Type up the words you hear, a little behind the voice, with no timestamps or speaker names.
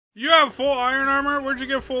You have full iron armor? Where'd you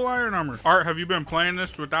get full iron armor? Art, have you been playing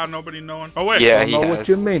this without nobody knowing? Oh, wait. Yeah, I don't know what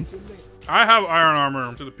you mean. I have iron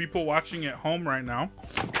armor. To the people watching at home right now,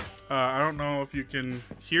 I don't know if you can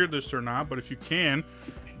hear this or not, but if you can,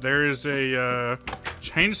 there is a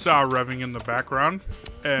chainsaw revving in the background,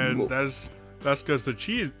 and that's because the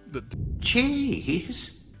tree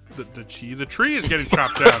is getting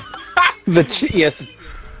chopped down. The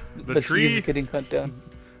tree is getting cut down.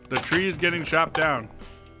 The tree is getting chopped down.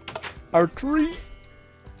 Our tree.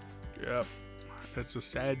 Yep. It's a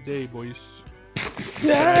sad day, boys.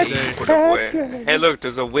 Sad day. Put away. Hey, look,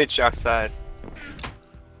 there's a witch outside.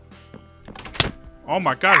 Oh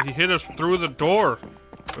my god, he hit us through the door.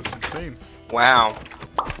 That's insane. Wow.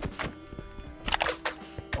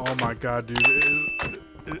 Oh my god, dude.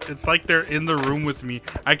 It's like they're in the room with me.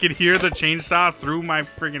 I could hear the chainsaw through my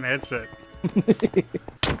freaking headset.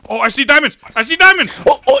 Oh, I see diamonds! I see diamonds!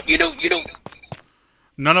 Oh, you do.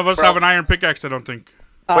 None of us have an iron pickaxe, I don't think.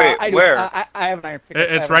 Wait, where? I have an iron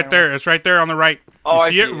pickaxe. It's right there. It's right there on the right. Oh,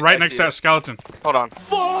 you see it? Right next to that skeleton. Hold on.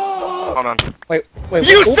 Hold on. Wait.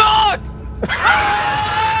 You suck!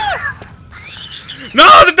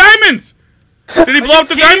 No, the diamonds! Did he blow up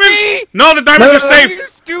the diamonds? Me? No, the diamonds are Are you safe.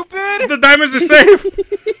 stupid? The diamonds are safe.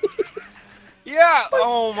 Yeah.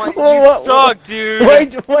 Oh my. Whoa, You suck, dude.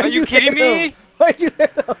 Are you kidding me? Why'd you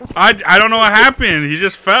hit him? I don't know what happened. He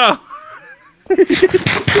just fell.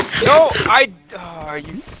 No, Oh,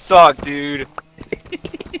 you suck, dude.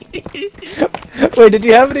 Wait, did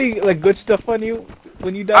you have any good stuff on you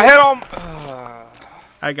when you died? I had all.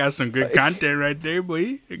 I got some good content right there,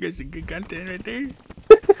 boy. I got some good content right there.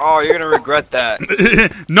 Oh, you're gonna regret that.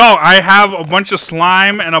 No, I have a bunch of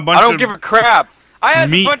slime and a bunch of... I don't give a crap. I had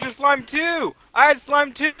meat. a bunch of slime too. I had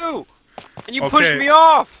slime too. And you Okay. pushed me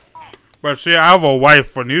off. But see, I have a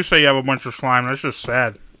wife. When you say you have a bunch of slime, that's just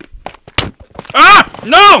sad. Ah!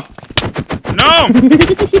 No! No!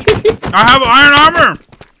 I have iron armor!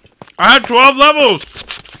 I had 12 levels!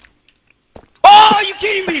 Oh, are you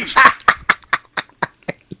kidding me?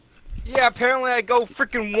 Yeah, apparently I go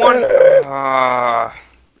freaking one.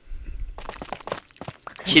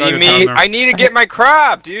 Kidding me? I need to get my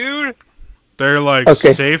crab, dude. They're like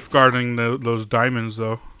safeguarding those diamonds,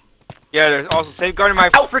 though. Yeah, they're also safeguarding my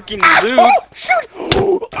freaking loot. Oh, shoot!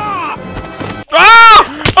 Ah!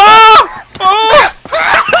 Oh! Oh!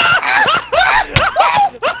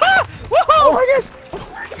 Oh my gosh!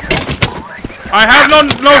 I have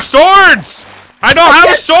no swords! I don't have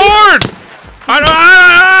a sword!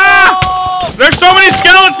 There's so many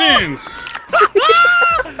skeletons!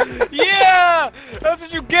 Yeah! That's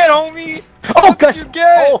what you get, homie! Oh That's what you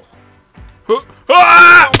get!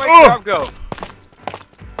 Ah! Oh, my crab go.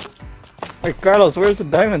 Wait, Carlos, where's the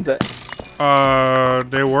diamonds at?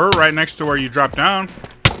 They were right next to where you dropped down.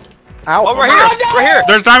 Ow! Oh, right here! Right here!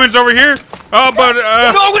 There's diamonds over here. Oh, but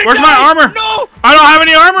No, where's my armor? No! I don't have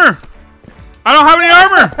any armor. I don't have any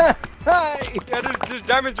armor. Hi! Yeah, there's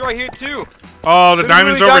diamonds right here too. Oh, the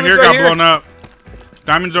diamonds literally over here diamonds got right blown up.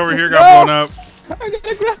 Diamonds over here got blown up. I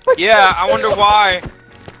gotta grab my Yeah, I wonder why.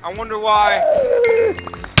 I wonder why.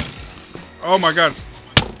 Oh my god.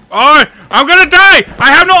 Oh, I'm gonna die.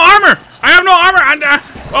 I have no armor. I have no armor.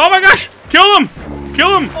 Oh my gosh. Kill him.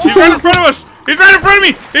 Kill him. He's right in front of us. He's right in front of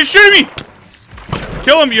me. He's shooting me.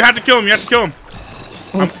 Kill him. You have to kill him. You have to kill him.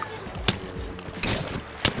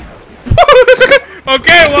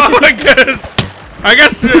 Okay, well, I guess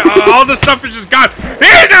all this stuff is just gone.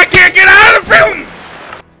 I can't get out of the room.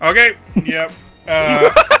 Okay, yep.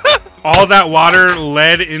 All that water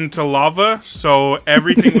led into lava, so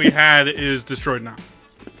everything we had is destroyed now.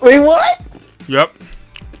 Wait, what? Yep.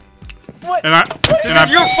 What? This is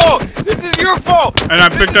your fault. This is your fault. And I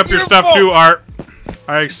picked up your stuff too, Art.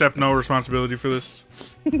 I accept no responsibility for this.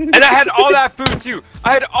 And I had all that food too.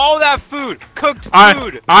 I had all that food, cooked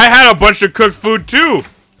food. I had a bunch of cooked food too,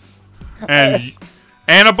 and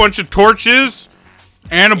a bunch of torches,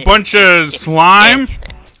 and a bunch of slime.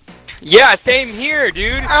 Yeah, same here,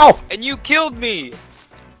 dude. Ow! And you killed me.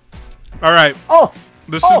 All right. Oh!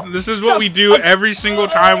 This is what we do every single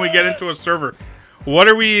time we get into a server. What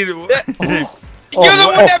are we? You're the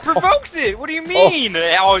one that provokes it. What do you mean?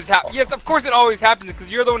 It always happens. Yes, of course it always happens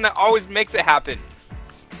because you're the one that always makes it happen.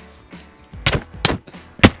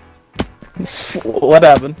 What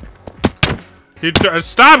happened?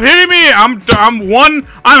 Stop hitting me! I'm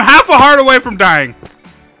half a heart away from dying.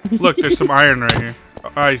 Look, there's some iron right here.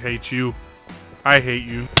 I hate you. I hate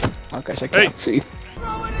you. Oh gosh, I can't see.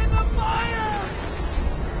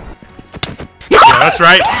 Yeah, that's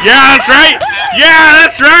right. Yeah, that's right. Yeah,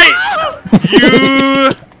 that's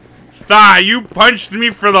right. You punched me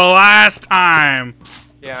for the last time.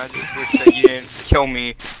 Yeah, I just wish that you didn't kill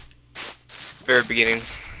me. very beginning,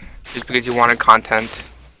 just because you wanted content.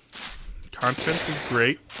 Content is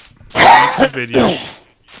great. The video.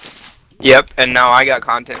 Yep, and now I got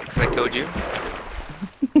content because I killed you.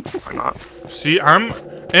 Why not? See,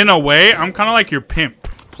 in a way, I'm kind of like your pimp.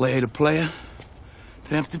 Player to player,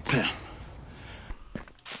 pimp to pimp.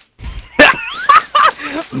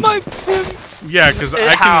 My pimp. Yeah, because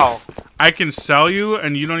How? I can sell you,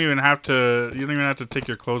 and you don't even have to. You don't even have to take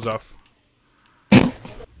your clothes off.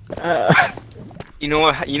 You know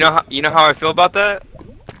what? You know how I feel about that?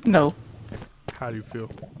 No. How do you feel?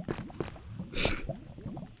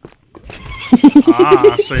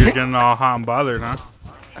 So you're getting all hot and bothered, huh?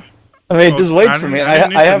 I mean, just wait I for me. didn't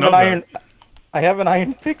need I to have know an that. iron. I have an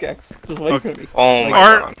iron pickaxe. Just wait for me. Oh my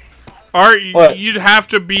god. Art, What? you'd have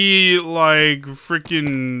to be like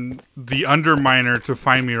freaking the Underminer to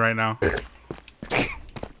find me right now.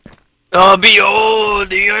 Oh, behold,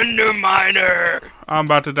 the Underminer! I'm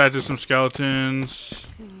about to die to some skeletons.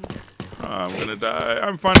 I'm gonna die.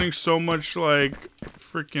 I'm finding so much like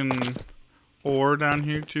freaking ore down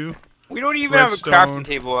here too. We don't even have a Redstone. crafting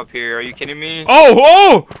table up here. Are you kidding me?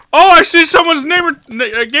 Oh! I see someone's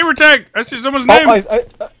gamer tag. I see someone's name. Oh,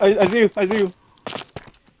 I see you. I see you.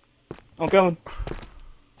 I'm coming.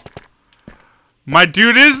 My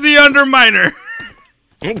dude is the Underminer.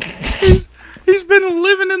 He's been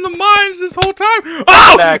living in the mines this whole time.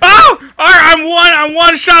 Oh! Back. Oh! Alright, I'm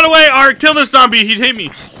one shot away. Alright, kill this zombie. He hit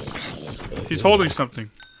me. He's holding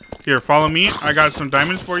something. Here, follow me. I got some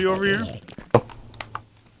diamonds for you over here.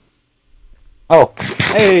 Oh,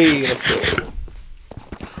 hey, let's go.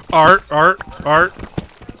 Art.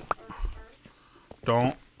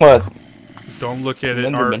 What? Don't look at it,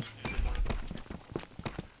 Enderman. Art.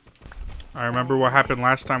 I remember what happened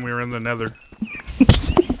last time we were in the Nether.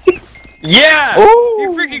 Yeah! Ooh.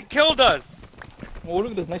 You freaking killed us! Oh,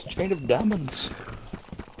 look at this nice chain of diamonds.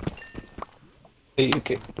 Hey,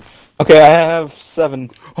 okay. Okay, I have 7.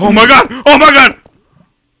 Oh my god! Oh my god!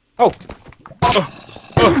 Oh.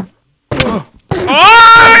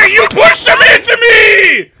 Oh! You pushed him into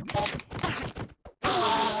me!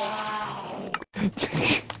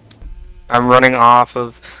 I'm running off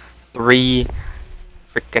of 3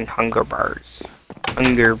 freaking hunger bars.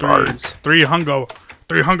 Hunger bars. Three hunger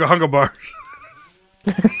bars.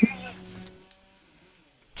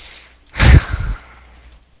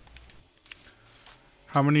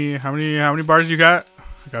 How many bars you got?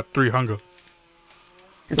 I got 3 hunger.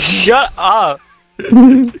 Shut up!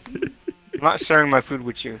 I'm not sharing my food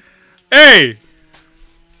with you. Hey!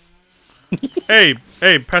 hey,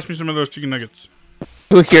 pass me some of those chicken nuggets.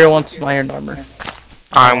 Who here wants some iron armor?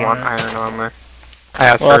 I want iron armor. I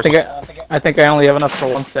asked Well, first. I think I only have enough for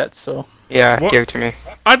 1 set, so. Yeah, What? give it to me.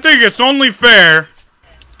 I think it's only fair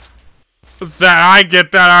that I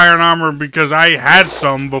get that iron armor because I had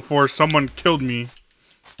some before someone killed me.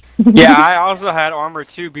 Yeah, I also had armor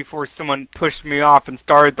too before someone pushed me off and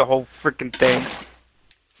started the whole freaking thing.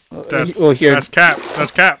 That's, well, here, that's cap.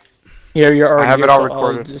 That's cap. here, you're already. I have it here, all so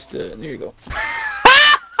recorded. Just, there you go.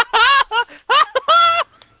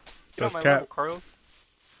 That's Get on my cap. level, Carlos.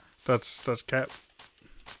 That's cap.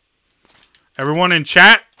 Everyone in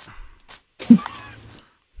chat.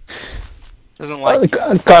 Doesn't like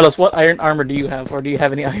you. Carlos, what iron armor do you have, or do you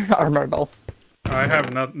have any iron armor at all? I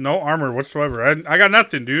have no armor whatsoever. I got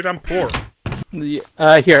nothing, dude. I'm poor.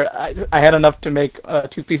 Here, I had enough to make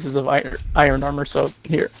 2 pieces of iron armor, so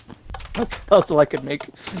here. That's all I could make.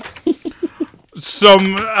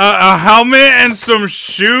 Some a helmet and some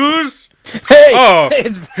shoes. Hey! Oh,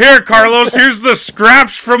 here, Carlos. Here's the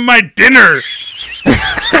scraps from my dinner.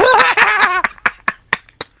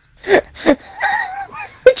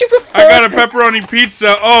 Would you prefer? I got a pepperoni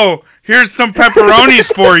pizza. Oh, here's some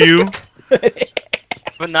pepperonis for you.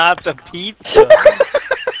 But not the pizza.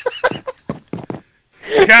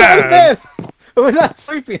 God. We're not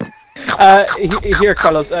sleeping. Here,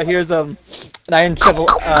 Carlos. Here's an iron shovel.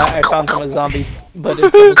 I found from a zombie, but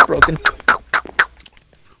it was broken.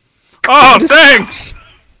 Oh, thanks.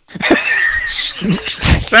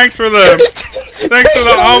 Thanks for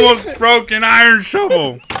the almost broken iron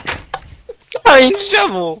shovel. Iron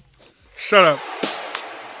shovel. Shut up.